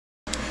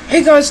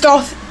Hey guys,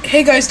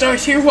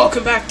 Darth here.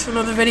 Welcome back to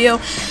another video.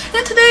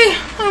 And today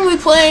I'm gonna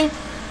be playing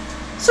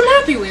some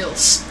Happy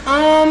Wheels.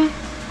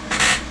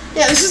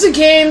 Yeah, this is a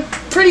game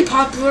pretty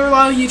popular. A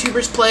lot of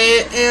YouTubers play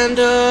it, and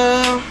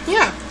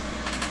yeah,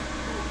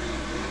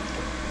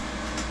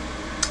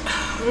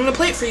 I'm gonna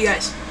play it for you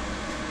guys.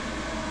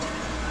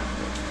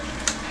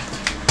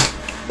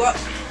 But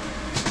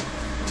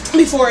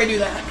before I do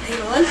that,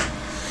 hang on.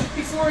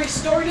 Before I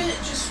start it,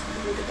 just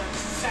look at that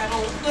fat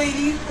old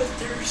lady with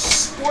their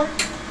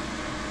spork.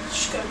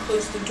 Just gotta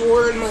close the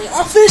door in my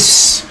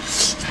office,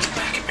 get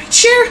back in my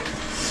chair,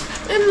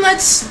 and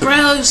let's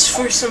browse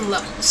for some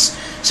levels.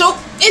 So,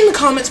 in the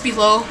comments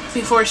below,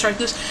 before I start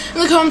this, in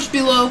the comments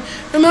below,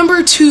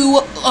 remember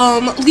to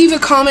leave a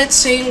comment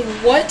saying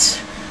what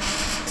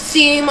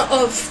theme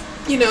of,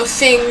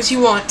 things you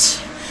want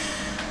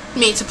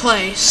me to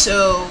play.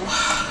 So,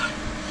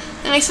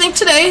 and I think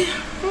today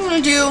I'm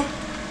gonna do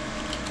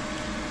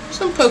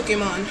some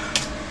Pokemon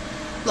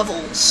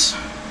levels.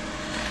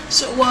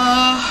 So,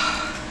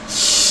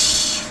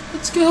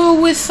 let's go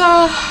with,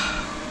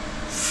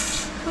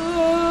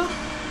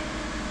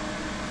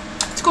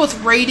 let's go with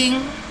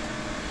rating.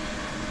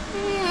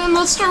 And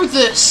let's start with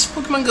this,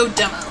 Pokemon Go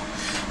demo.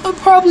 I'll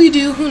probably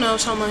do, who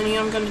knows how many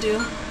I'm gonna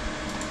do.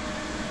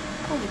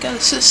 Oh my god,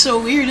 this is so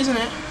weird, isn't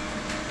it?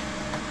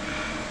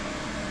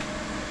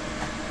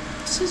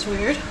 This is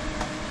weird.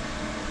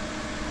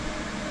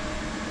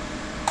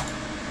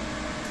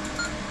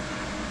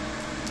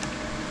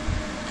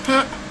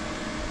 Huh.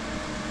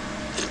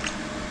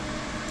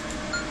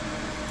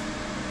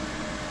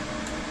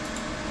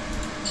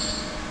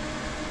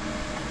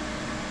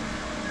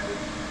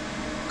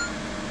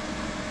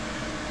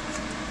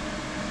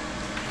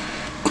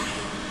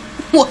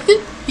 What are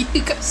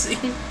you guys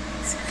seeing?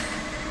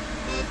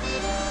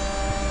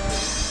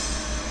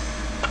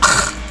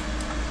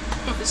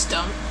 That was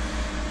dumb.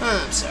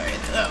 I'm sorry.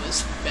 That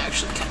was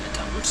actually kind of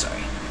dumb. I'm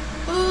sorry.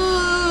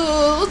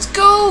 Let's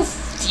go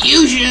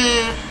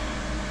fusion.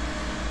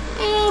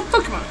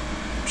 Pokemon.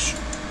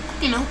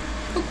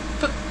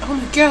 Oh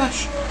my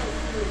gosh.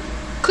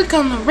 Click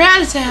on the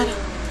Rattata.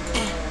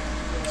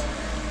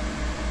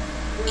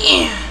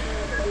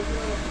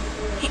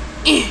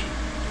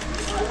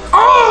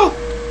 Oh!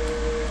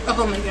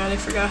 Oh my god, I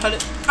forgot how to...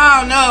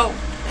 Oh no!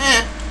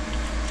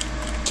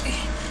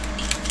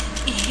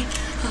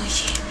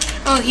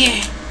 Oh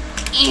yeah.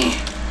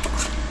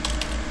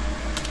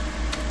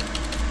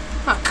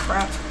 Oh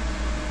crap.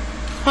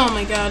 Oh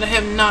my god, I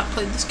have not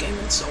played this game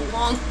in so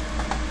long.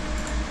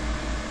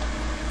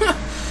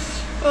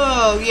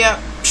 Oh yeah.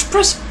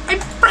 I'm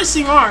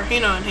pressing R.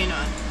 Hang on.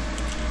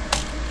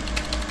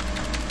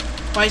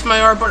 Why is my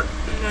R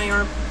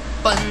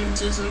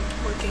buttons isn't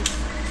working?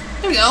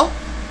 There we go.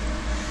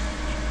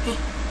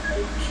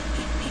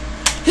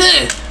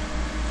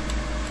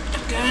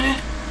 I'm gonna...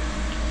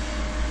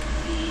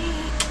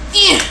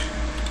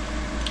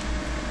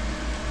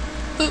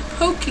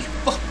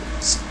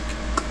 Pokeballs.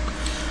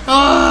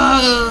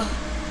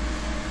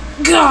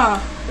 Gah!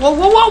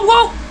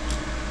 Whoa!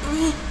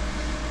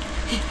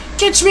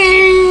 Catch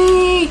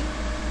me!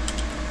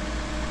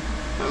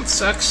 That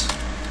sucks.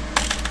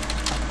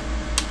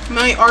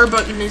 My R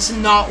button is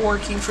not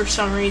working for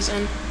some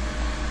reason.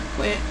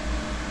 Wait.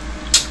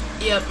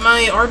 Yep,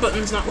 my R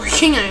button's not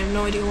working. I have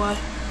no idea why.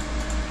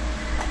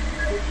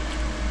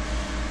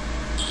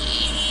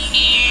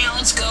 Yeah,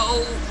 let's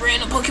go.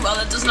 Random Pokeball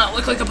that does not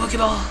look like a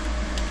Pokeball.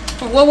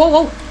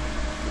 Whoa.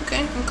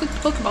 Okay, I'll click the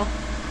Pokeball.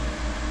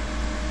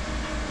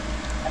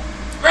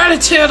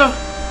 Rattata!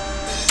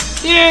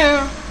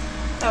 Yeah!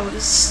 That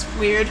was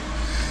weird.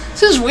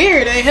 This is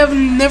weird. I have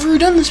never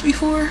done this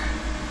before.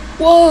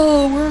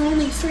 Whoa, we're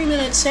only 3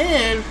 minutes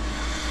in.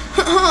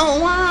 Oh,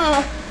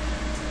 wow.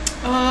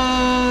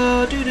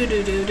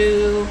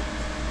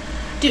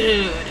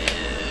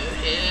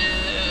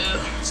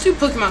 Let's do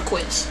Pokemon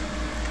quiz.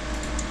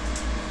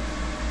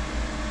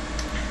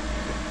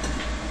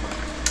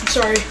 I'm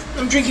sorry,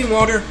 I'm drinking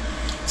water.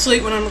 It's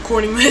late when I'm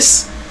recording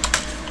this.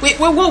 Wait,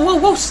 whoa.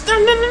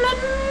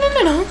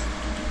 No.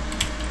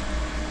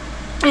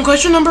 And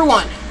question number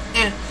 1.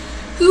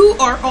 Who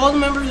are all the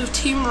members of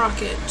Team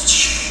Rocket?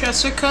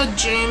 Jessica,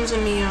 James,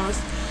 and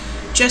Meowth.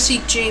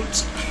 Jesse,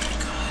 James. Oh my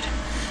god.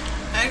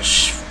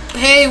 Actually,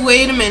 hey,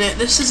 wait a minute.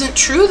 This isn't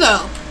true,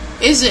 though.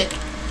 Is it?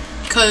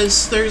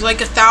 Because there's like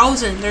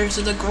 1,000. There's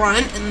the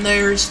Grunt, and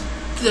there's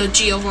the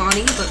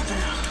Giovanni, but...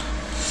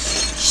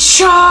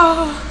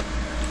 Shaw!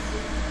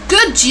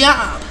 Good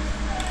job!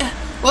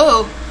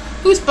 Whoa.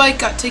 Whose bike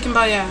got taken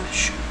by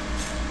Ash?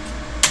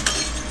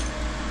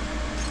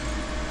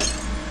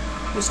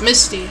 It was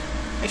Misty.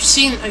 I've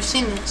seen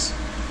this.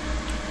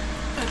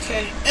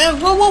 Okay.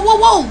 Whoa.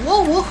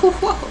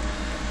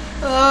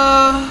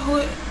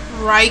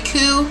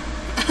 Raikou.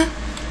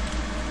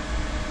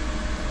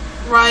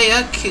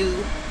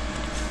 Raikou.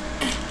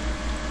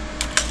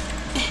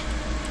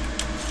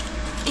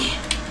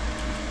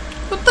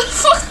 What the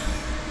fuck?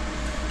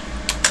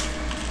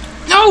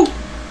 No!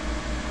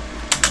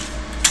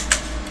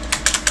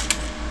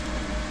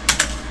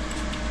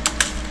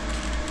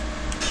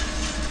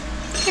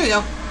 Here we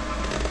go.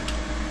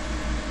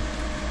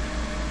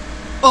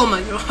 Oh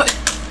my god.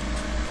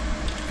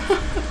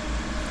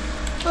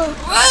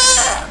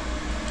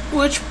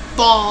 Which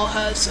ball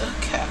has a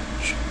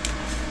catch?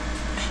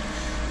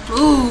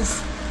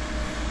 Move.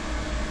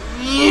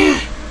 Yeah.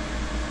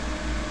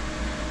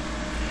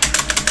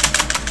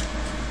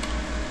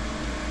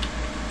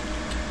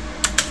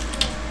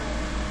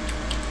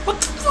 What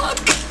the fuck?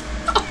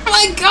 Oh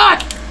my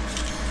god!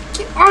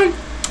 Get on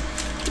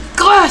the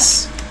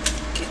glass!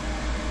 Get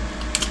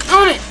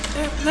on it!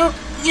 No.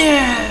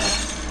 Yeah.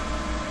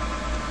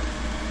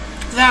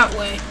 That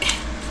way.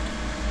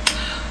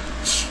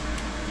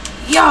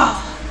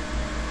 Yeah.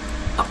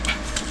 Oh.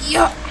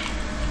 Yeah.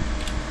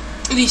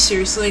 Me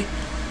seriously.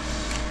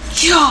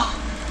 Yeah.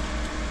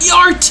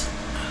 Yart.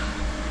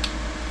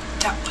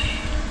 That way.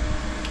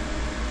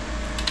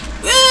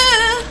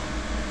 Ah.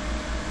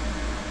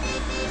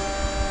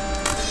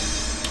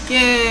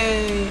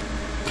 Yay.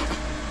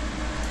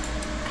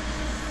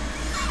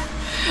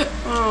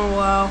 Oh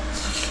wow.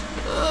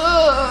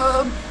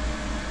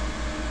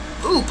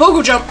 Ooh,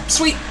 Pogo Jump.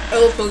 Sweet. I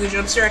love Pogo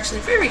Jumps. They're actually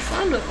very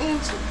fun. But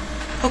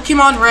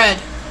Pokemon Red.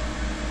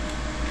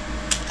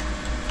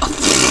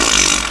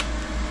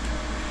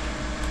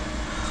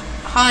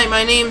 Hi,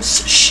 my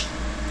name's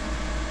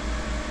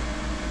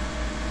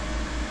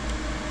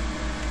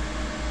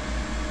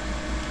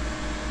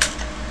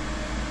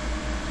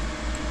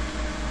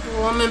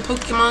Well, I'm in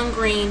Pokemon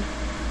Green.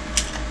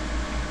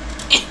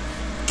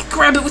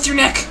 Grab it with your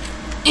neck.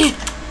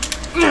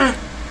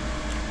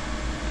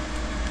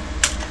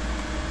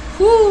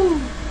 Woo!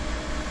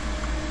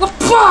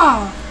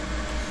 Whoopah!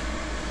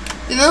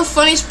 You know the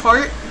funniest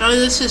part? None of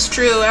this is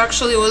true.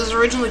 Actually, it was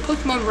originally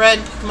Pokemon Red,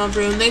 Pokemon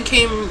Blue, and then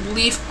came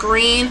Leaf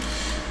Green,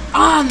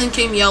 and then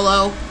came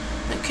Yellow,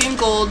 then came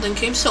Gold, then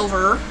came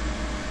Silver,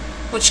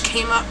 which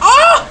came out.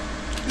 Ah!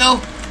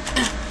 No.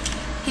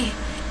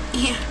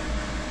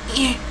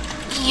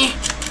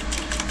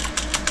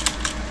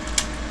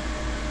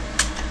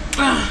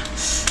 Come on.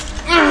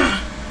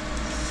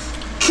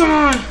 Come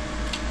on.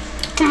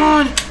 Come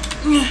on.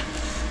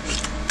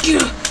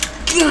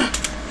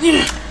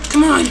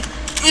 Come on.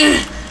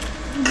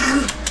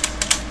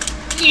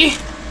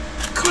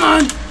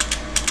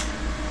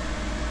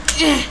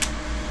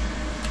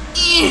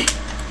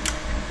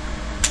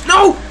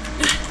 No.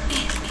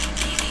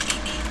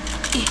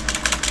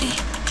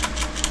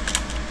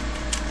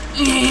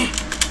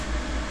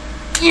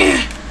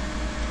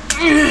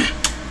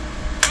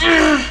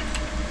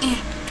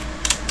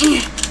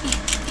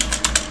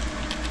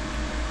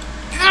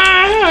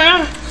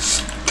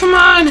 Come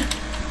on.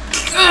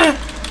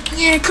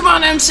 Yeah, come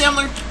on, Adam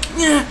Sandler.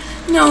 No.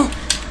 No.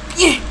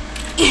 Okay.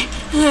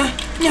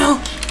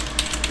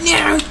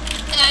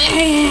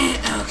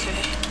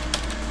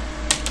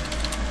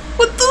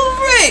 What the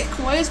frick?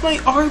 Why is my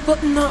R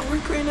button not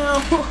work right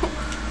now?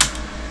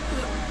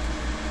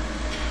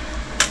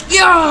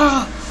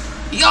 Yeah!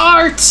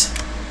 Yart!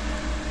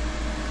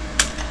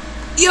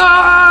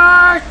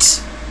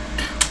 Yart!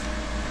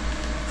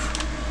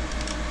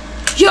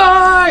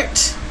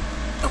 Yart!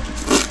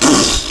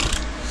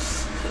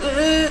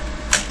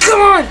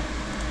 Come on!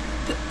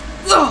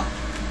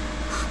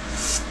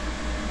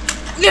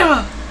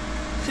 Yeah!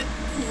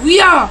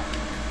 Yeah!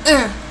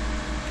 Yeah!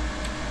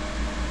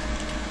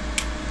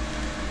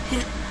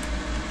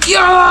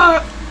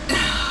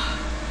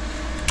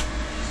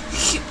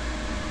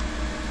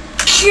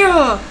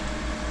 Yeah!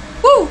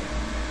 Woo!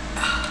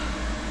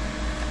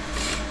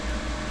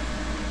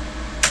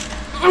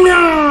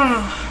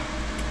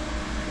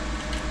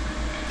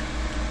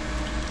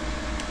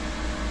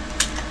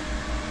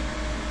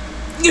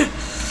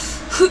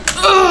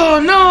 Oh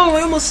no!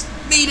 I almost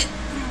made it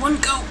in one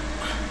go.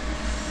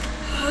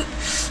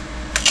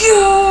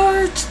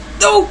 God!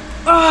 No!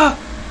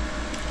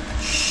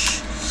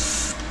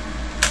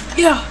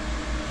 Yeah!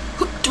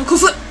 Don't go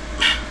flip!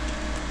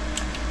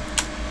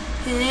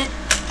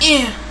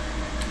 Yeah!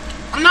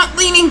 I'm not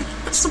leaning!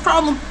 That's the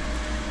problem!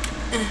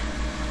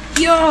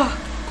 Yeah!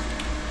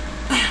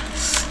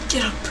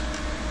 Get up!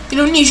 You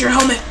don't need your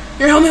helmet!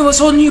 Your helmet was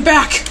holding you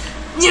back!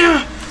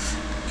 Yeah!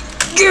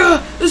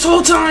 Yeah! This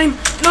whole time!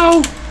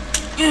 No!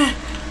 Yeah!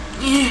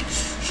 Yeah!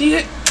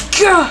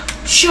 Yeah!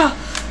 Sha!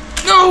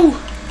 No!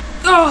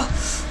 Oh!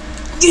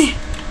 Yeah!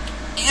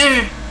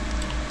 Yeah!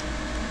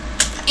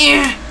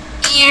 Yeah!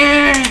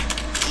 Yeah!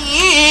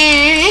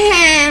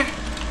 Yeah!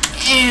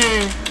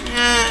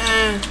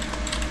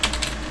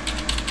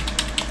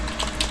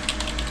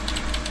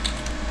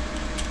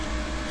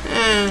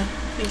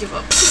 I give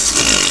up.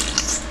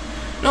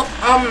 Nope,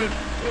 I'm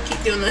gonna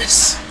keep doing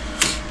this.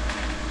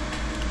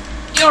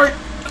 Yart!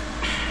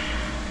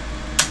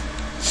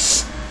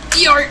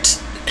 Yart!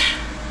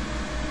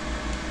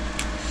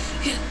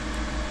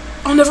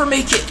 I'll never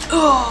make it.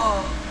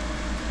 Oh!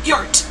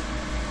 Yart!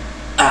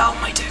 Ow,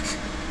 my dick.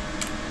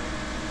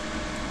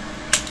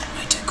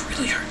 My dick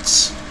really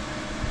hurts.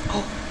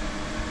 Oh.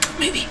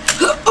 Maybe.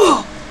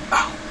 Oh!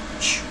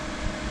 Ouch.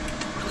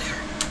 That really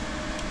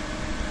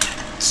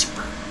hurt.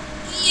 Super.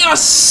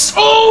 Yes!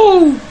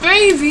 Oh!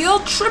 Baby, I'll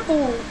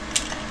triple!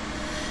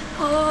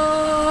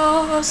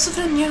 Oh,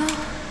 Savannah.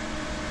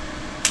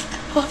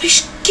 I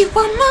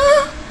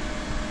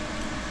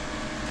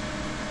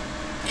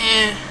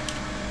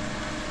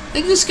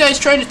think this guy's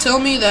trying to tell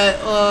me that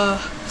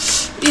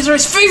these are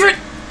his favorite.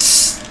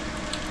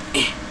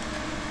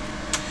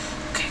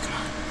 Okay, come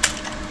on.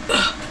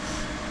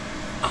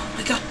 Oh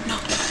my god, no.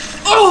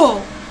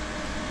 Oh!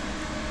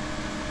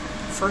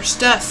 First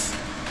death.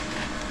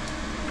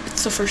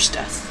 It's the first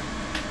death.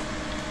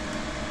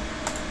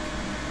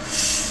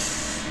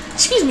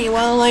 Excuse me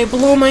while I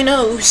blow my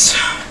nose.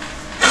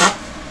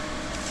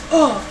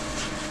 Oh.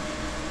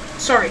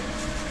 Sorry.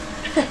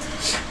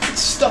 It's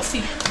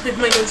stuffy.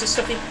 My nose is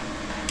stuffy.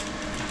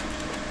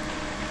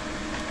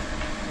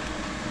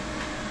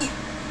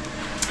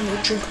 I'm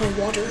gonna drink my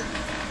water.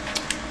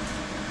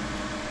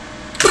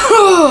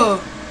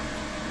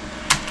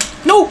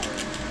 No!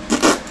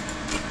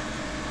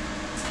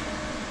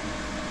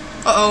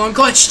 Uh-oh, I'm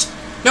glitched.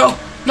 No!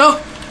 No!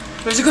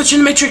 There's a glitch in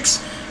the Matrix!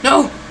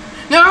 No!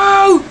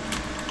 No!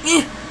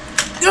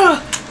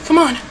 Come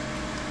on!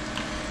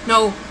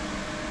 No.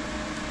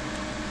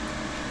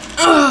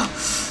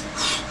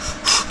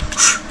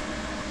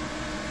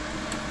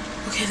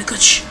 Okay, the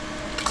glitch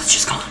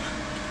is gone.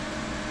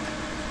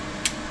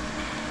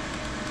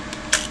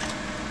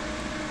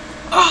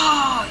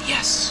 Ah,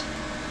 yes.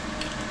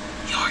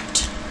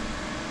 Yard.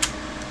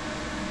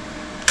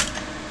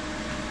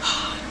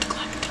 Oh,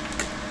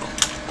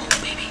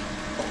 baby.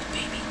 Oh,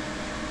 baby.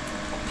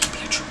 Oh, baby,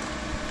 a trouble.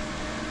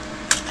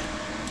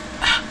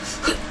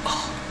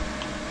 Oh.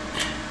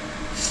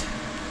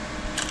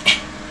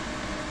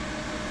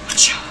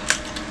 Whatcha,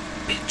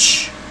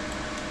 bitch?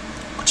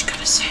 What you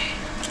gotta say?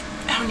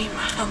 I don't need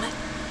my helmet.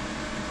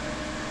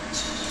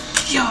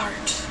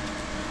 Yard.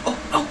 Oh,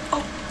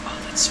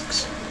 that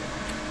sucks.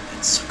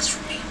 That sucks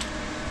for me.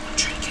 I'm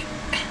trying to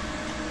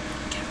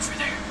get over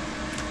there.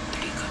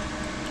 There you go.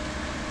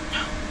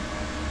 No.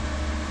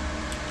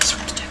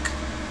 Suck the dick.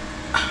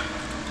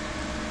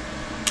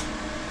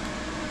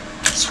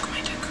 Suck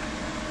my dick.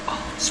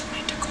 Oh, suck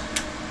my dick.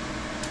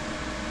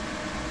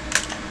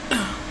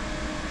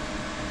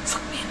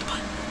 Fuck me in the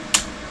butt.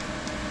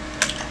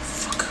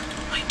 Fuck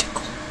my dick.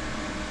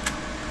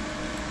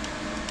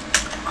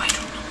 I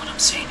don't know what I'm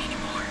saying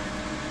anymore.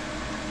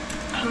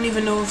 I don't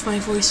even know if my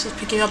voice is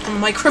picking up on the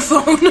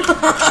microphone.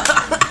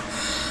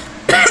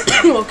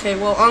 Okay,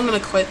 well, I'm gonna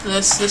quit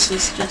this. This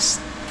is just,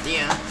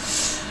 yeah.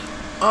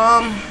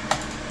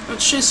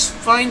 Let's just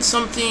find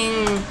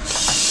something.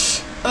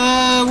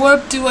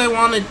 What do I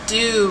want to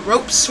do?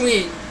 Rope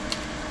swing.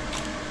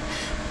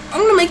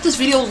 I'm gonna make this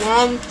video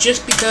long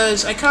just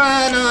because I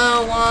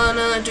kinda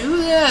wanna do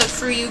that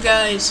for you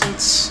guys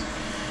since,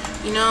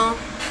 you know,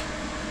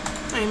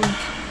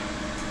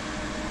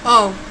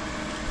 oh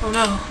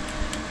no.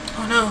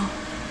 Oh no,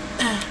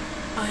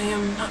 I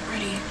am not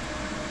ready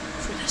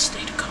for this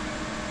day to come.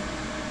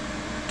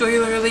 Do I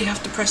literally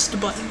have to press the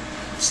button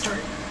to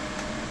start?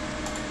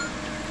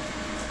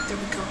 There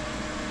we go.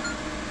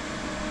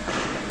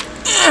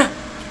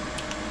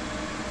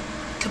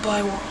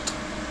 Goodbye, world.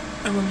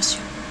 I will miss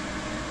you.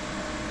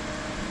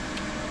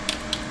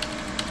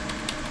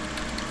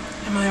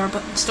 And my R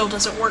button still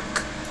doesn't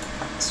work.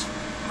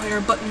 My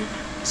R button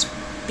is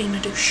being a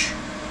douche.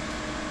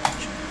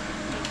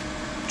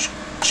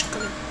 Just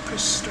gonna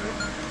press start.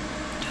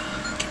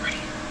 Get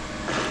ready.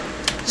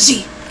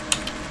 Z.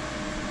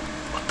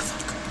 What the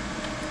fuck?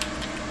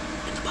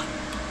 In the button.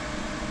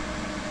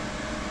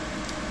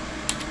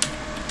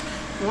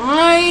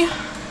 Why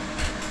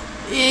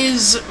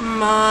is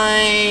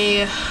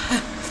my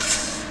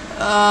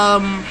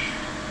I'm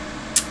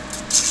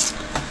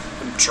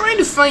trying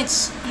to find.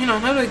 Hang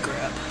on, how do I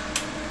grab?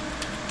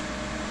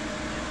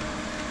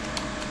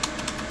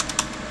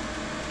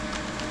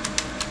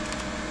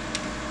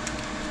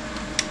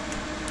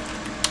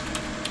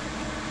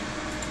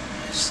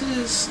 This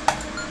is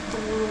the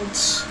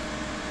world's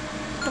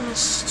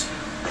dumbest.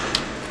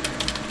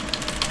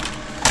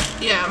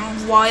 Yeah,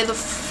 why the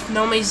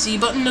now my Z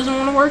button doesn't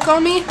want to work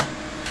on me?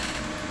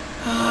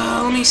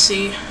 Let me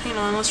see. Hang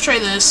on, let's try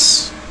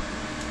this.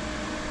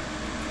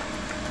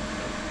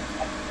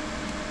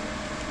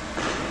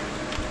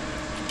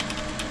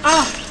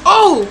 Ah!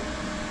 Oh!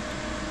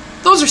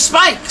 Those are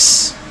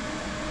spikes!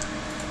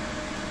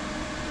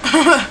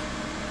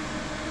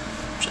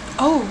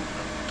 Oh!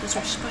 Those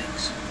are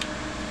spikes.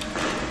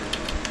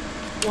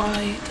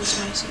 Why does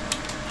my Z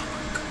button not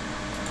work?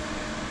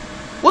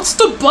 What's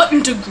the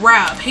button to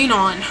grab? Hang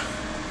on.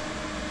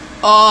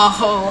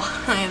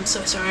 Oh, I am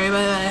so sorry,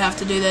 but I have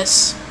to do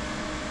this.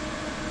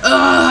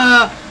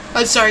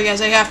 I'm sorry,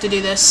 guys, I have to do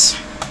this.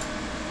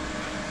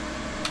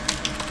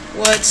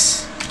 What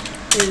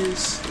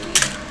is the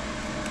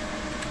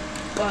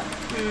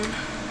button?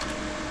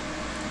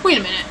 Wait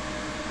a minute.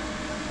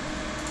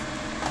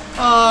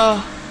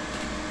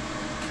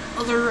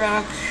 Other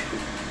rack.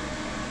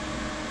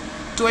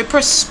 Do I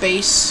press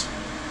space?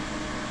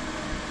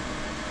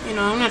 You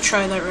know, I'm gonna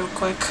try that real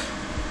quick.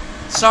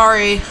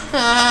 Sorry.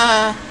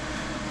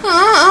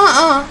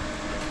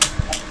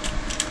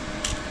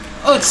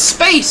 Oh, it's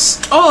space!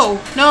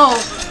 Oh, no!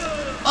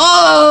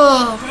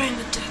 Oh! Right in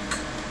the dick.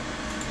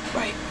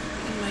 Right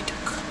in my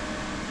dick.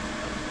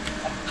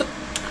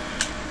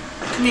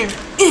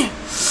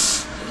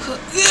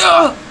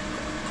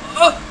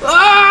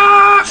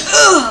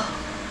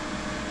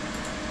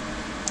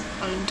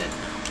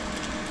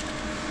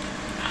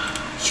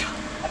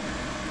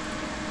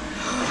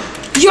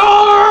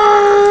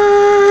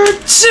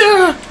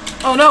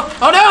 Oh no!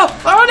 Oh no!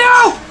 Oh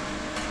no!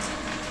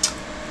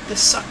 This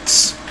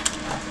sucks.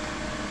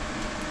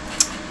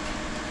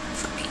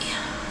 For me.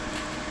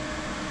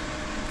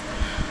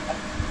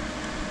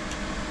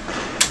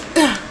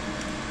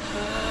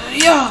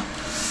 Yeah!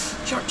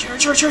 Short,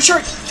 short, short, short,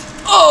 short!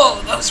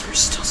 Oh! Those were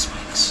still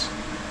spikes.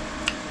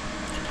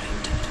 And I am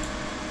dead.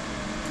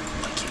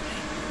 Why can't I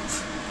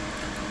move?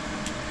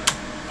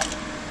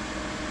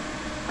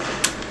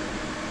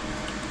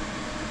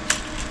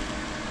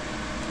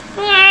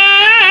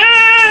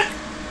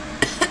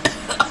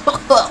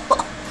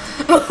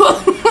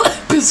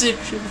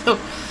 Position though.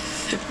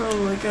 Oh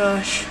my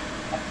gosh.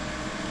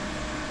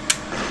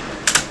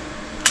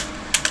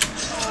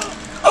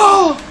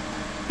 Oh!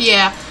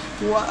 Yeah.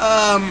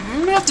 I'm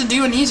gonna have to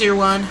do an easier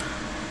one.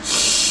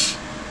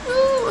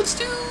 Ooh, let's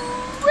do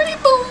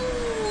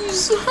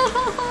rainbows!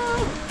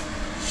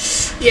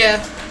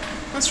 Yeah,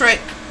 that's right.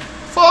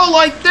 Fall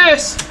like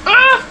this!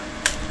 Ah!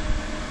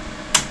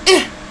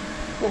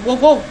 Whoa, whoa,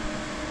 whoa.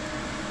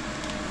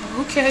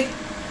 Okay.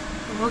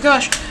 Oh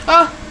gosh.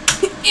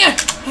 Yeah.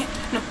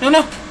 No, no,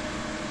 no.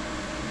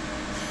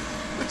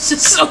 This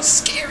is so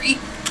scary.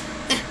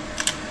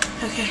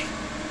 Okay.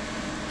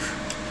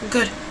 I'm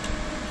good.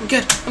 I'm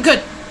good. I'm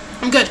good.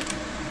 I'm good.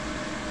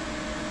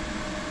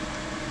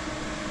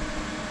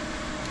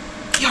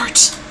 The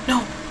art.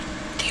 No.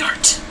 The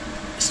art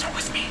is not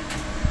with me.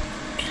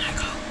 And I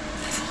go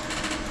fall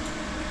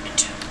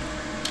into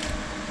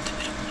the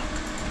middle block.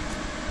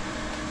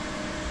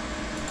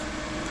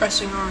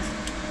 Pressing R.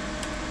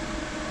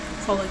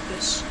 Fall like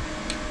this.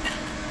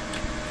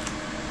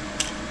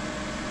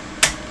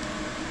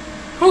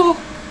 Oh!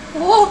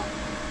 Oh!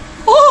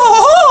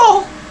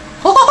 Oh!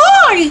 Oh!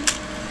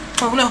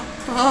 Oh no!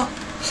 Oh!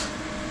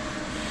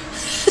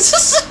 This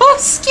is so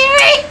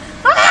scary!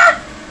 Ah!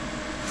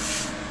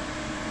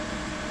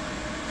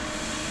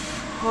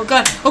 Oh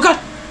god! Oh god!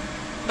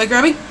 Am I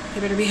grabbing? I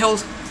better be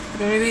held. I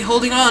better be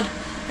holding on.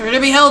 I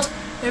better be held.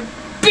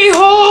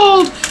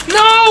 Behold!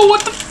 No!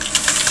 What the?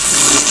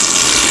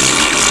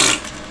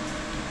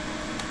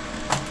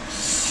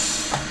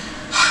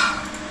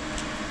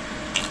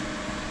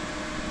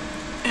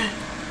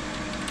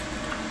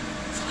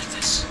 Like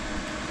this.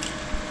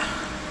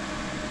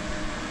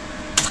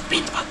 Fuck me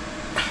in the butt.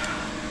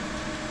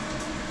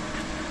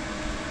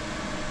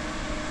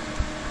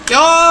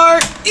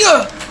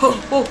 Yeah! Oh,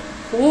 oh,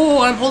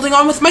 oh, I'm holding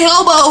on with my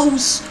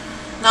elbows!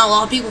 Not a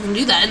lot of people can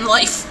do that in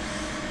life.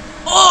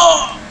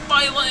 Oh,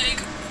 my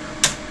leg.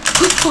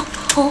 Oh,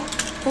 oh,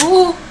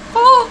 oh,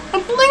 oh,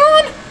 I'm holding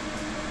on.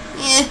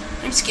 Yeah,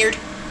 I'm scared.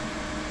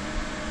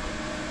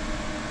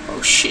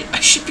 Oh shit, I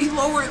should be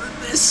lower than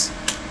this.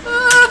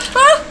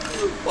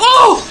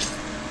 Oh!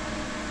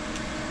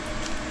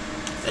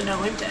 And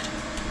now I'm dead.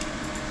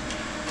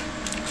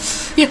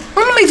 Yeah, I'm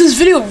gonna make this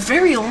video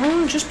very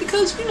long just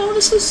because, you know,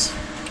 this is...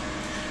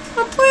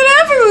 I'm playing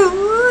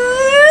everywhere.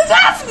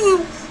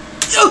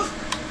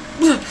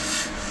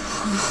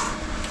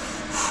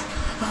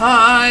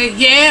 I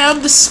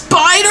am the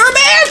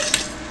Spider-Man!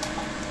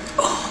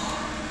 Oh,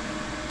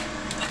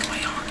 look at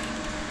my arm.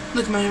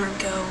 Look at my arm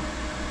go.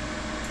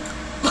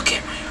 Look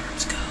at my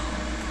arms go.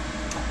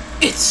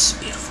 It's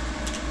beautiful.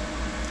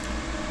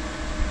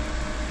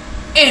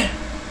 Yeah.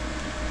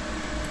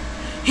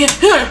 Here.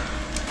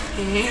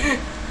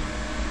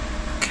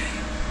 Okay.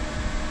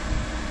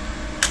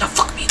 Now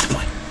fuck me in the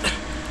butt.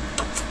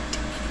 Don't fuck me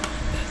in the butt.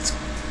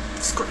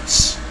 That's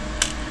gross.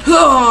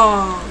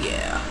 Oh,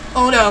 yeah.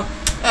 Oh no.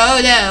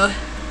 Oh no.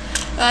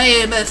 I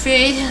am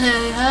afraid.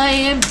 I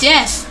am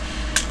death.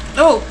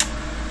 Oh.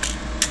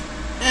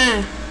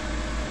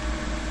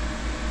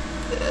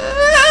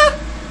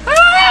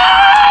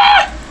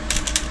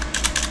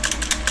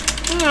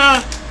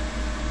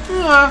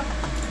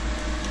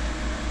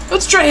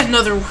 Let's try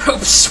another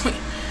rope swing.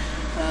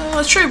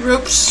 Let's try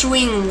rope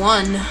swing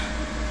 1.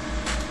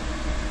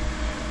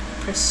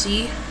 Press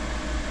C.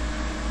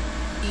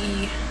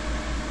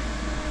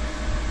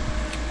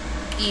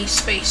 E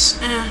space.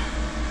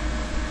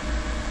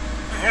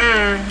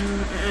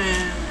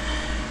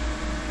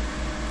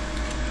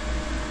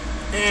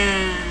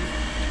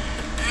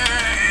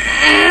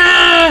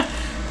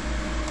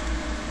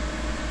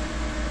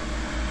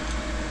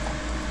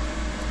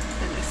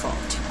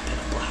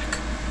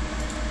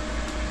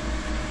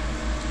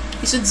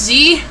 You said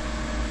Z?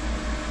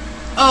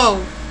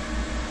 Oh.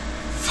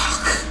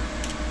 Fuck.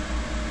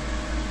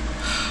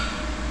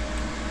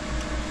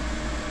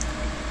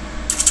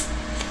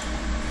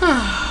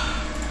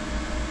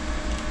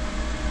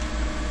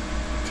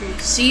 Okay,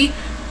 Z.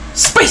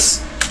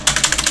 Space!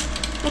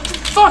 What the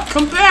fuck?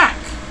 Come back!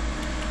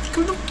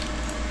 Come the...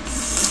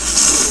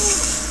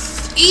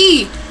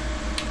 E!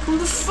 Come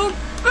the fuck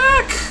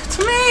back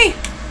to me!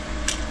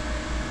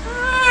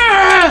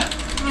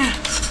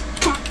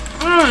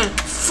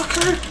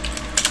 Fucker.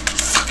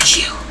 Fuck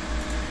you.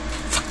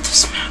 Fuck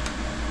this map.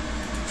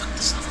 Fuck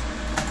this level.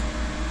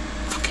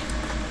 Fuck it.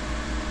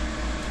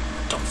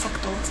 Don't fuck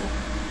the level.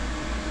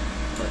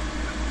 But,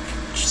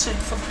 just say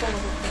fuck the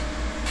level.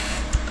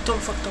 But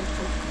don't fuck the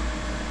level.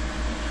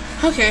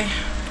 Okay.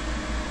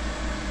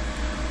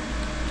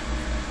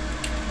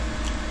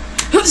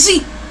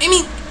 Z! I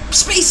mean,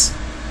 space!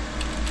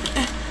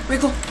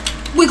 Wiggle.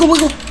 Wiggle,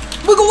 wiggle.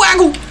 Wiggle,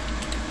 waggle!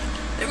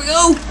 There we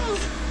go!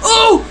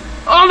 Oh!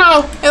 Oh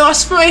no! I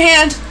lost my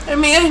hand! I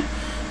mean,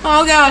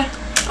 oh god.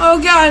 Oh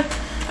god.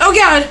 Oh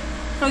god.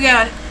 Oh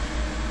god.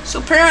 So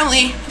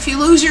apparently, if you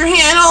lose your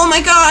hand, oh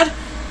my god!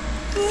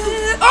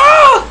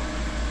 Oh!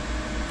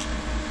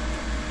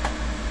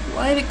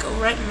 Why did it go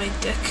right in my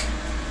dick?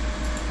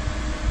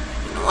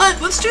 You know what?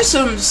 Let's do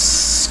some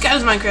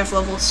Scavs Minecraft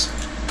levels.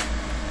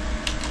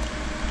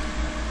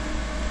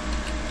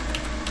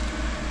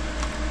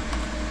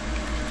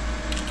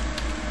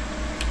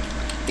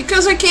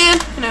 Because I can,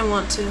 and I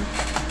want to.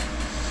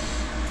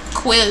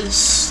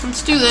 Quiz.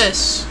 Let's do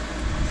this.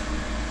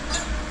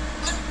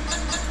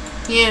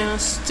 Yeah,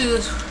 let's do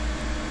this.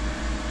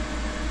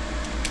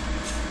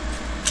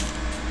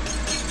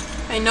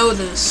 I know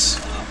this.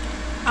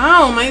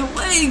 Ow, my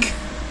leg!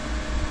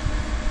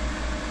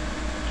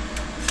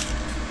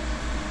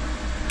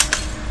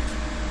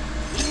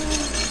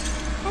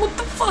 What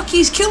the fuck?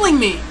 He's killing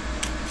me!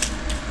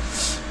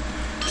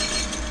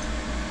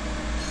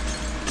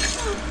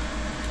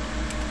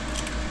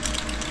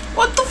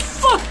 What the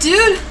fuck,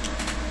 dude?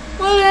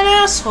 What an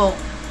asshole.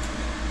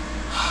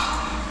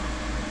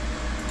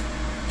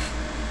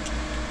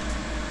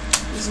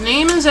 His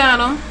name is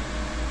Adam.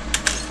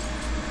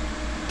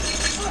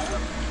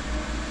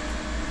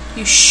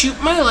 You shoot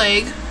my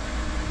leg.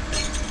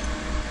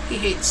 He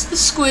hates the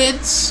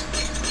squids.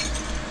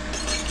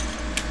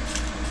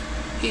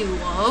 He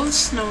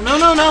loves... No, no,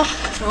 no, no.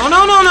 No,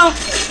 no, no, no.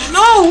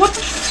 No, what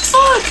the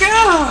fuck?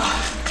 Ah.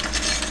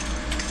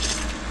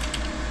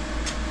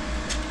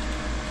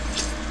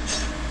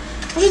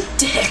 What a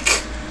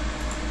dick.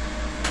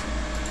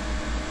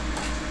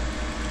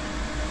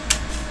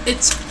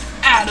 It's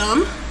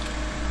Adam.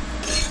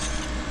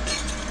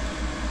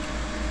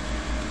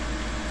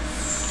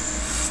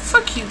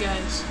 Fuck you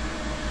guys.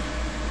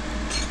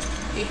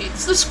 He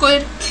hates the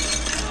squid.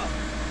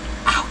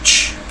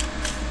 Ouch.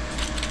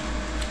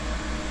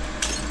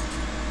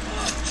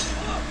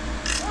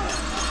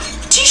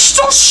 He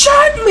still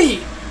shot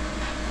me!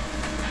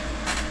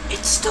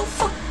 It's still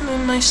fucking...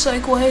 And my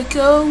Segway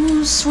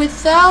goes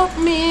without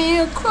me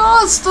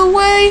across the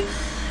way.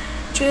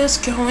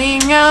 Just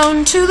going out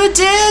into the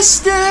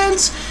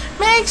distance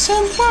makes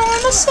him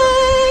wanna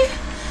say,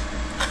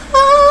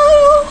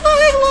 oh,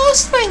 I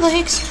lost my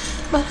legs.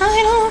 But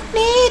I don't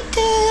need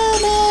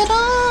them at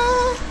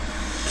all.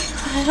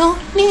 I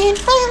don't need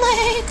my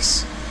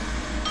legs.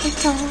 I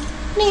don't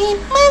need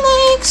my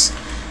legs.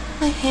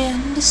 My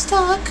hand is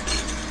stuck.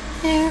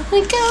 There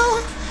we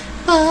go.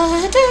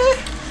 Butter.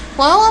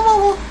 Whoa, whoa,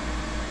 whoa.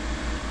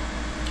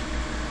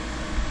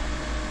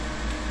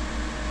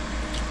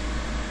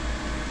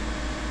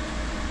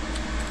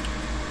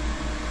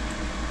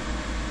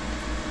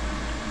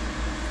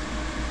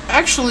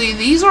 Actually,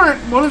 these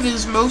aren't one of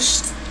his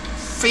most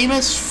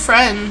famous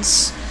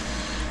friends.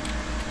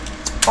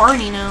 It's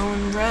Barney now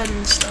and Red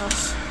and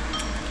stuff.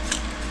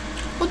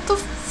 What the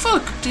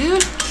fuck,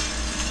 dude?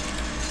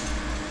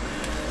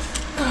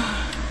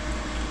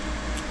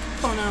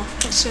 Oh no,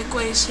 my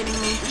Segway is hitting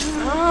me.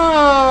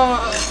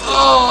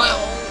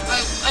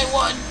 I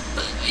won,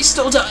 but I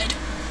still died.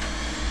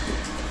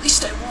 At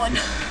least I won.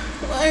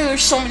 Why are there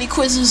so many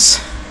quizzes?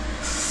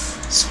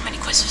 So many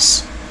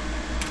quizzes.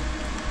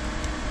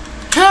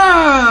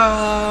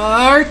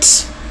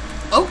 Heart.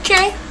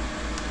 Okay.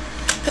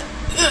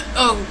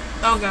 Oh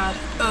god.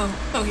 Oh,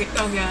 okay,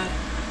 oh god.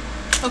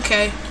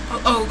 Okay.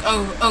 Oh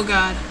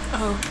god.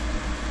 Oh.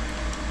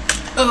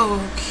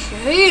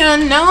 Okay,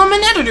 and now I'm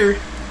an editor.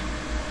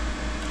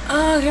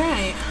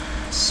 Alright.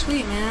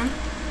 Sweet, man.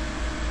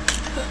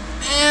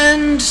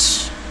 And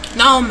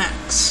now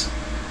Max.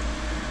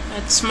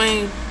 That's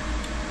my...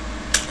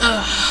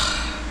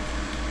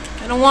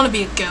 I don't want to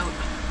be a goat.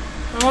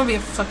 I don't want to be a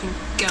fucking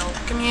goat.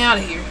 Get me out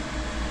of here.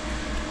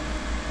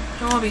 I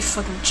don't want to be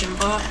fucking Jim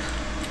Bop. I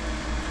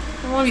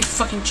don't want to be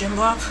fucking Jim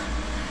Bop.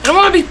 I don't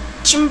want to be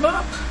Jim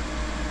Bop.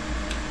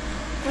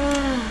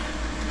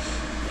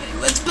 Hey,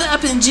 what's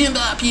poppin', Jim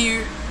Bop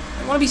here?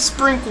 I want to be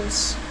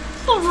Sprinkles.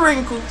 Little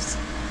Wrinkles.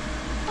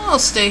 I'll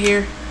stay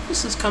here.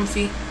 This is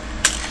comfy.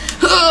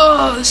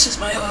 Oh, this is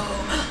my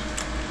home.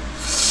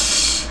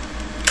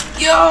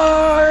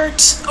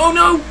 Yard! Oh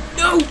no!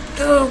 No!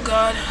 Oh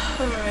god.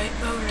 Alright,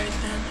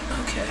 then.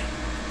 Okay.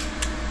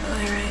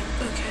 Alright,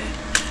 okay.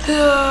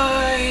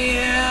 I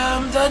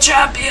am the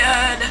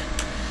champion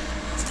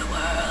of the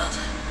world.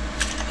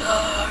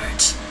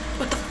 Yard.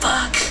 What the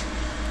fuck?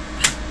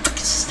 What the fuck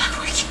is this not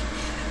working?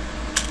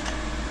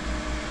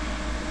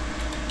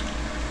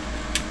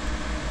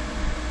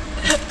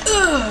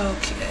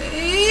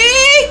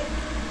 Okay.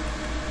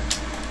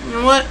 You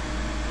know what?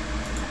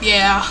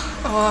 Yeah.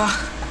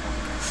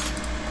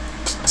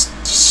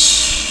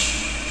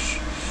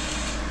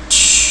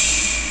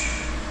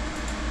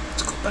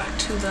 Let's go back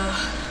to the.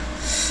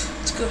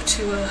 Let's go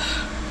to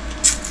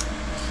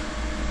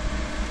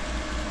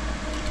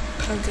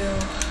Pogo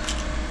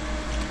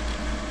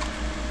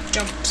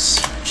jumps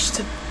just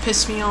to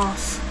piss me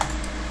off.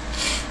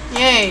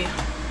 Yay.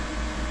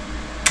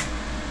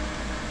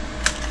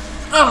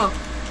 Oh.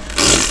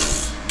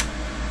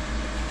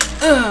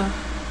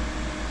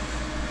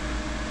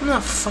 I'm not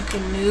a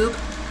fucking noob.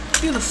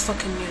 You're the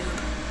fucking noob.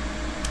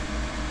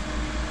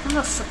 I'm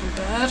not fucking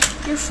bad.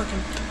 You're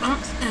fucking...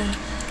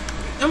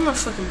 I'm not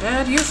fucking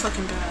bad. You're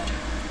fucking bad.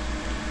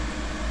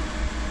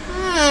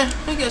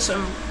 I guess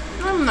I'm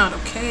not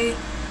okay.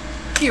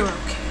 You're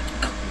okay.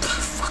 Oh,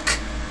 fuck.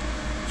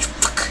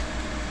 Fuck.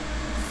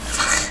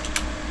 Fuck.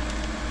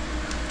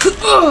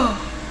 Oh.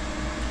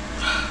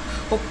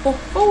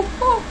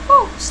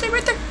 Oh. Stay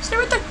right there. Stay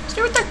right there.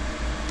 Stay right there.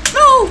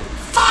 No!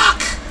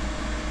 Fuck!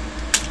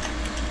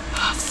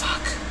 Oh,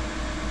 fuck.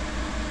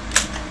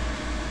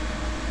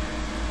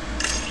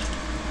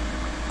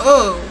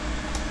 Oh.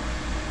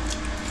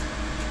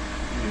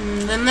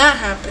 And then that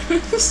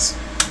happens.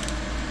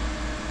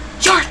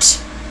 Yart!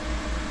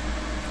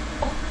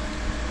 Oh,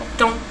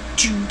 don't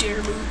you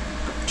dare move.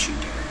 Don't you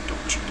dare.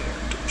 Don't you dare.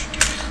 Don't you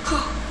dare.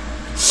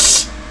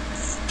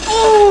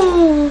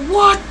 Oh,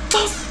 what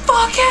the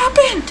fuck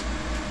happened?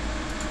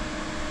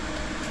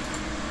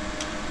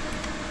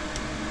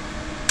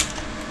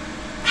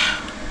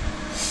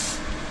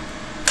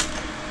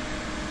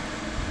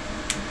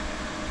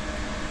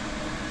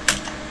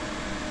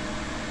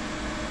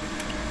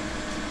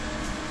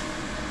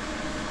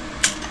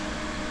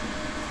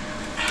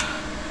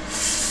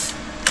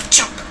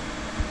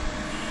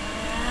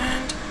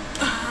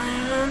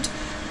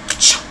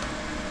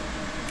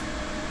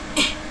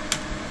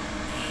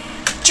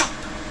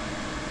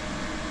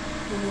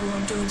 Ooh,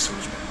 I'm doing so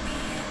much better.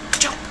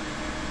 Jump.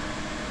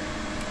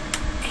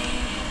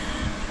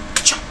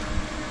 And jump.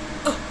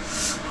 Oh,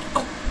 fuck.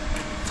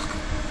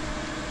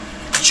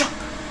 And jump.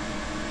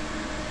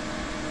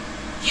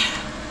 Yeah.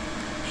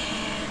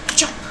 And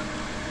jump.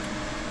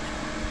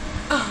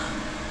 And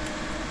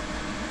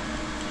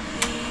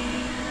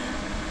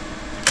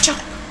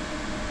jump.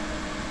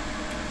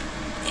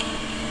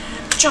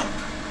 And jump.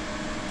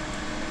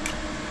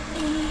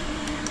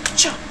 And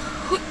jump.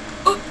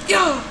 Oh,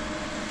 yeah.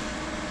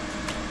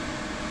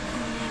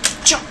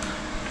 Jump!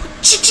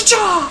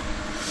 Cha-cha-cha!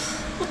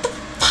 What the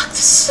fuck?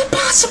 This is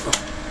impossible!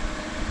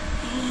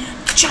 And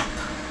jump!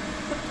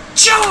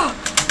 Jump!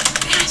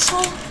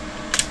 Asshole!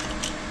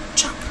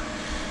 Jump!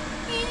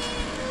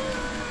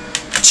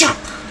 And jump!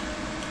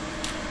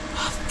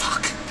 Oh,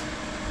 fuck!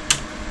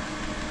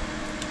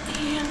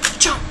 And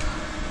jump!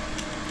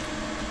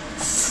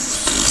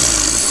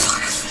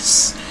 Fuck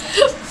this!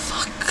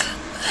 Fuck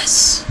this!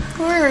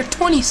 We're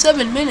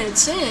 27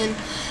 minutes in.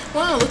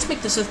 Wow, let's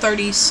make this a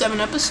 37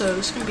 episode.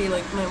 It's gonna be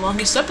like my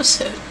longest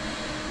episode.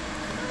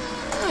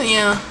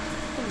 Yeah.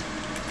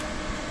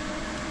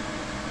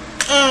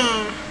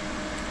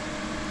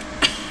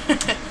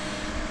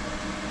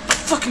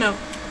 Fuck no.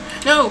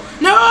 No!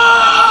 No!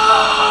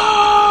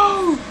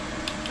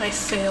 I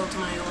failed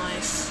my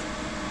life.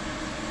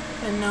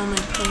 And now my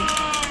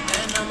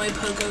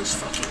pogo's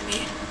fucking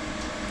me.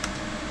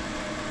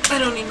 I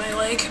don't need my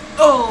leg.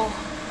 Oh!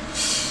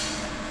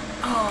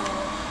 Oh.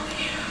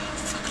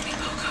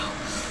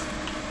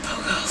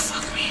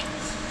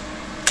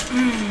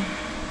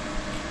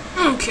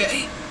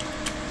 Okay.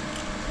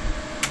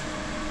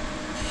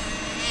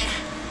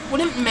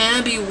 Wouldn't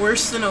meh be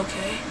worse than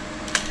okay?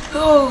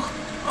 Oh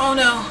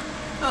no.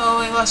 Oh,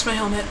 I lost my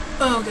helmet.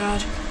 Oh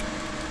god.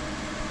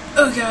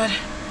 Oh god.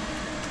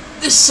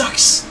 This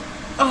sucks.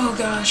 Oh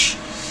gosh.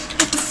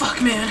 What the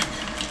fuck, man?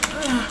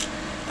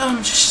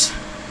 I'm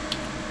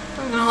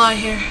gonna lie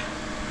here.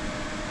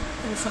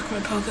 I'm gonna fuck my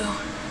pogo.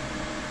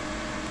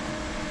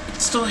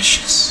 It's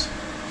delicious.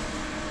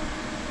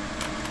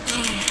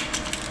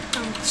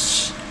 I'm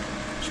just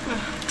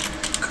gonna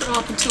curl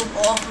up into a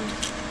ball.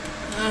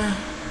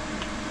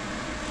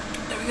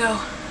 There we go.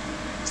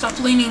 Stop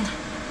leaning.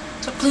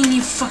 Stop leaning,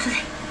 you fucker.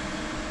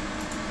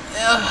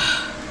 Yeah.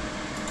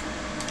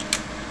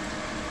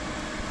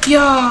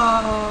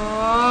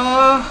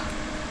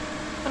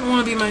 I don't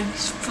want to be Miley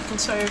fucking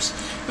Cyrus.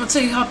 Once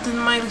I hopped into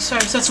Miley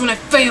Cyrus, that's when I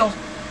fail.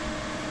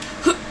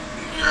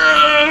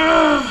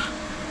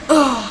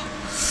 Oh.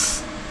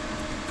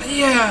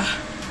 Yeah.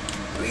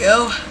 There we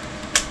go.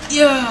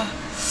 Yeah.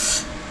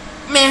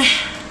 Meh.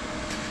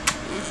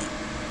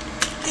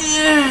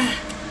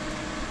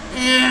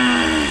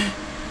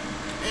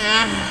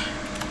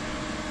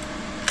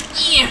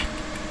 Yeah.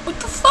 What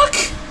the fuck?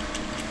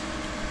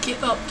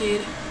 Get up,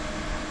 dude.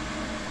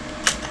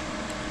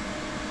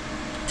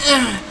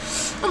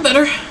 I'm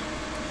better.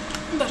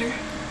 I'm better.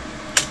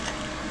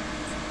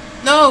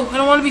 No, I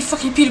don't want to be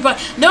fucking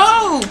PewDiePie.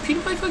 No!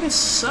 PewDiePie fucking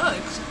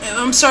sucks.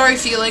 I'm sorry,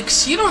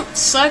 Felix. You don't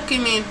suck. I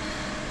mean,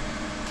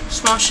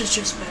 Smosh is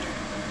just better.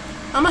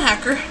 I'm a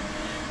hacker.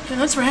 Yeah,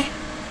 that's right.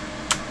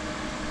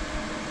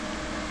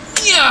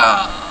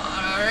 Yeah!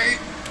 Alright.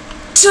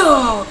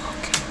 So,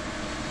 okay.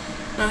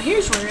 Now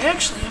here's where I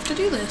actually have to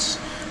do this.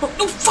 Oh,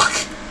 no, fuck!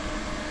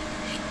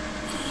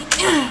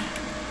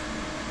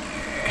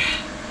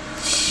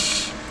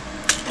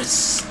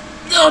 It's...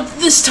 No,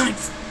 this time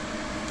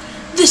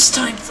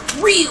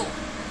for real!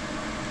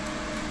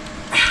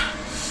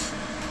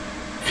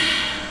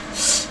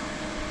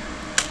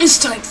 This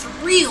time for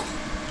real!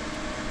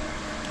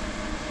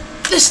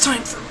 This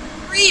time for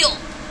real.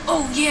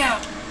 Oh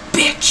yeah,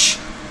 bitch.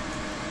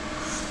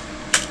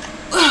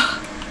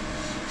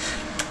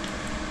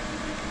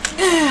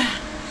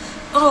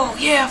 Oh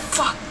yeah,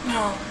 fuck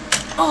no.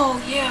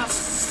 Oh yeah,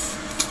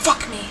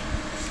 fuck me.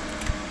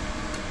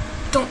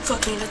 Don't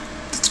fuck me,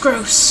 that's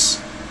gross.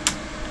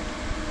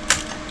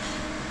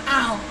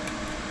 Ow.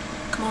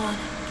 Come on.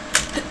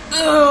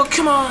 Oh,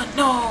 come on,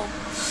 no.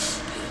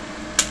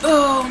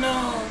 Oh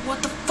no,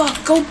 what the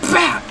fuck? Go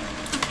back!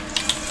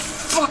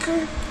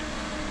 Fucker.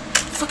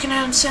 Fucking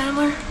Adam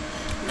Sandler.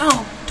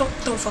 No,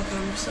 don't fuck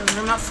Adam Sandler.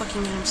 I'm not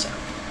fucking Adam Sandler.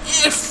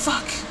 Yeah,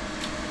 fuck.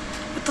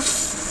 What the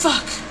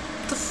fuck?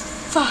 What the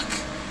fuck?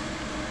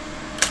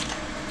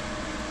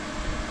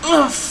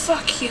 Oh,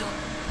 fuck you.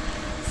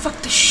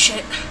 Fuck this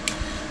shit.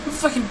 I'm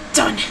fucking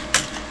done.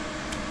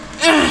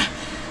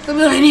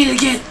 I need to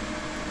get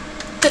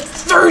that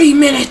 30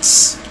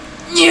 minutes.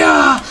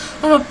 Yeah,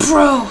 I'm a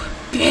pro,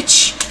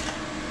 bitch.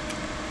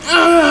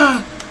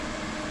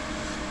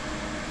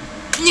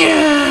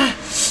 Yeah.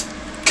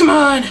 Come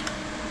on.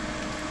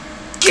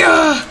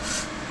 Gah.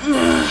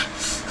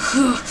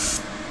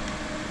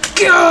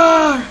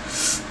 Gah.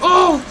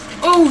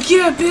 Oh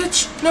yeah,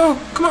 bitch. No,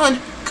 come on.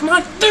 Come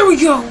on. There we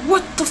go.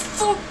 What the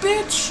fuck,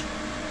 bitch?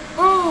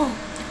 Oh,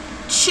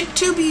 shit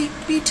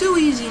be too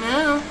easy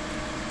now.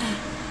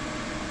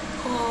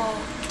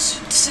 Oh,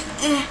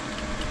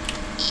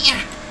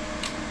 yeah.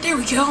 There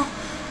we go.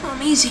 Oh,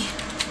 I'm easy.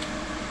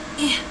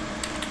 Yeah.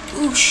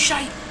 Ooh,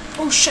 shite.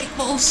 Oh, shite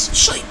balls.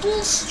 Shite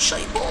balls.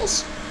 Shite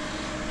balls.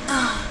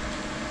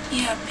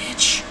 Yeah,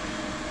 bitch.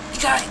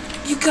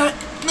 You got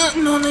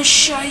nothing on this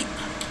shite.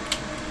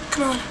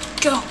 Come on.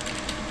 Go.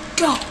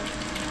 Go.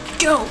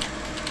 Go.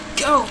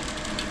 Go.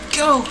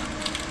 Go.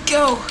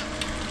 Go.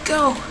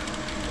 Go.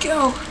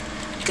 Go.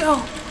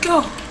 Go.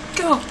 Go.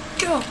 Go.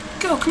 Go.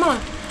 Go. Come on.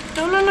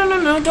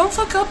 No. Don't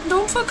fuck up.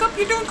 Don't fuck up.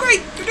 You're doing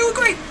great. You're doing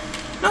great.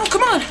 No,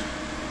 come on.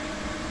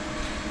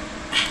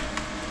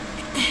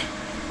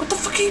 What the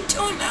fuck are you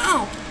doing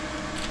now?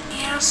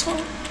 You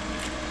asshole.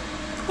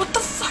 What the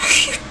fuck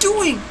are you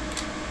doing?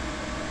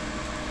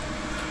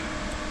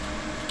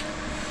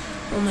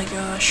 Oh my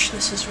gosh,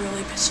 this is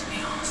really pissing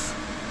me off.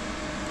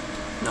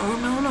 No.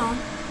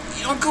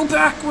 You don't go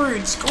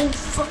backwards. Go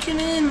fucking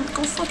in.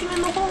 Go fucking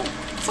in the hole.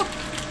 Fuck.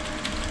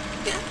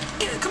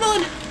 Yeah, come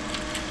on.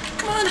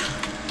 Come on.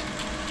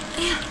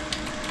 Yeah.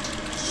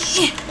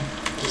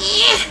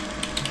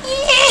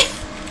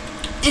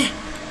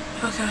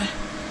 Okay.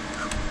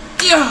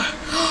 Yeah.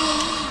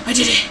 I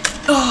did it.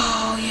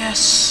 Oh,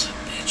 yes,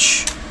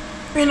 bitch.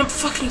 Ran up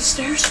fucking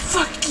stairs.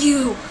 Fuck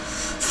you.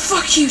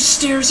 Fuck you,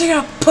 stairs. I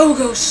got a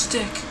pogo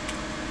stick.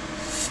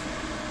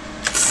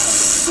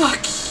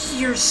 Fuck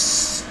your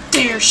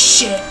stair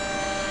shit.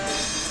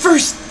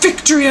 First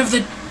victory of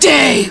the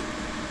day.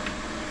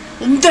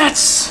 And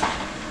that's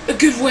a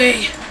good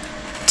way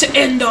to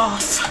end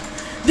off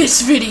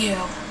this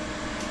video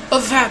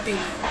of Happy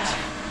Meals.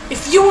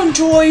 If you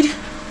enjoyed,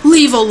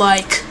 leave a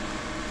like,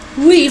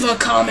 leave a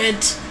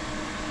comment,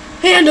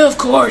 and of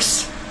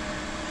course,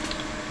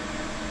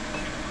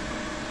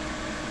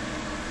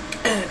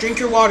 drink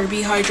your water,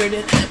 be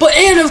hydrated.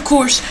 And of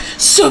course,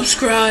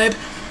 subscribe.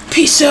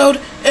 Peace out,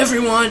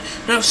 everyone,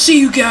 and I'll see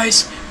you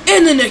guys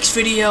in the next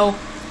video.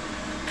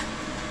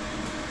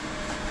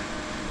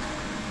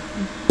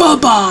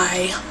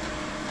 Bye-bye.